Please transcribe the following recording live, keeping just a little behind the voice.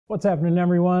What's happening,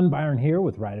 everyone? Byron here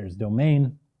with Rider's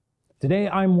Domain. Today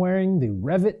I'm wearing the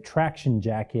REV'IT traction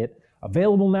jacket,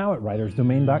 available now at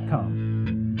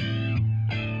ridersdomain.com.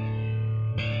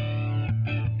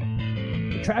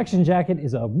 The traction jacket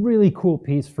is a really cool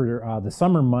piece for the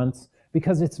summer months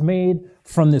because it's made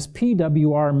from this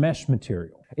PWR mesh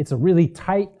material. It's a really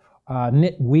tight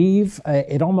knit weave.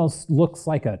 It almost looks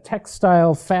like a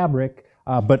textile fabric,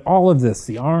 but all of this,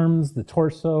 the arms, the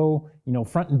torso,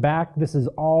 front and back, this is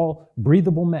all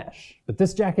breathable mesh. But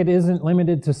this jacket isn't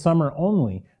limited to summer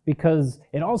only because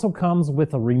it also comes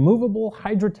with a removable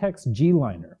hydratex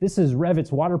G-liner. This is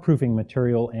REV'IT's waterproofing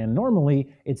material, and normally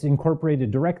it's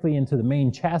incorporated directly into the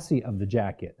main chassis of the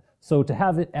jacket. So to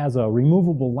have it as a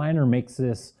removable liner makes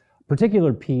this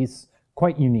particular piece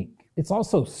quite unique. It's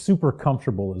also super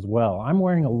comfortable as well. I'm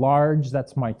wearing a large,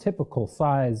 that's my typical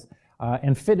size,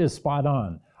 and fit is spot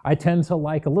on. I tend to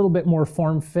like a little bit more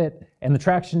form fit, and the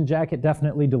traction jacket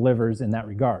definitely delivers in that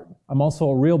regard. I'm also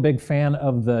a real big fan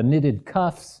of the knitted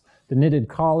cuffs, the knitted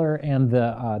collar, and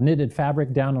the knitted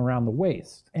fabric down around the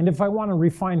waist. And if I want to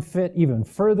refine fit even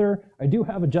further, I do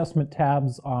have adjustment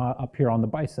tabs up here on the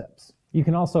biceps. You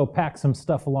can also pack some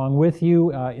stuff along with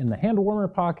you in the hand warmer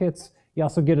pockets. You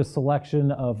also get a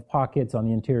selection of pockets on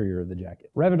the interior of the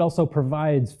jacket. REV'IT also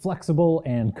provides flexible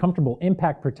and comfortable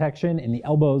impact protection in the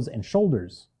elbows and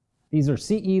shoulders. These are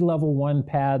CE Level 1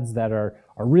 pads that are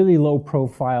really low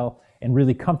profile and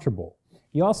really comfortable.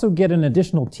 You also get an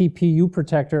additional TPU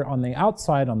protector on the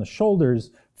outside on the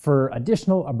shoulders for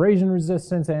additional abrasion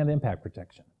resistance and impact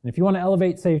protection. And if you want to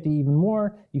elevate safety even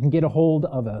more, you can get a hold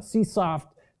of a SEESOFT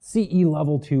CE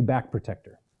Level 2 back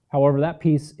protector. However, that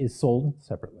piece is sold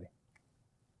separately.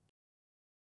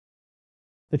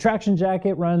 The traction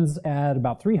jacket runs at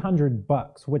about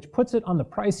 $300, which puts it on the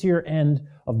pricier end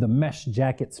of the mesh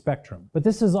jacket spectrum. But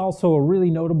this is also a really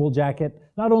notable jacket,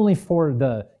 not only for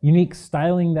the unique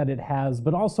styling that it has,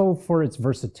 but also for its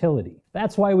versatility.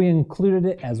 That's why we included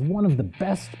it as one of the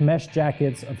best mesh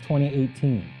jackets of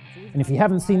 2018. And if you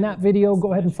haven't seen that video,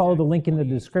 go ahead and follow the link in the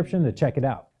description to check it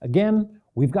out. Again,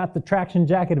 we've got the traction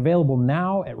jacket available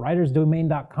now at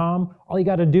ridersdomain.com. All you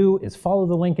got to do is follow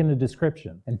the link in the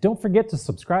description. And don't forget to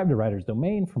subscribe to Rider's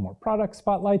Domain for more product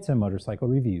spotlights and motorcycle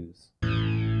reviews.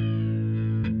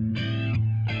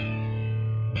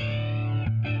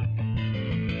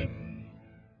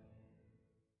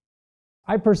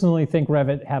 I personally think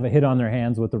REV'IT have a hit on their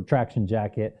hands with the traction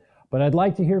jacket, but I'd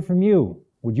like to hear from you.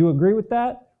 Would you agree with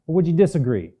that, or would you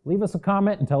disagree? Leave us a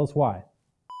comment and tell us why.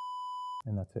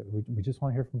 And that's it. We just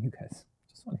want to hear from you guys.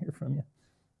 Just want to hear from you.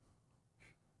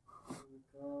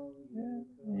 Yeah,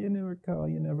 you never call,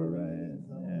 you never write.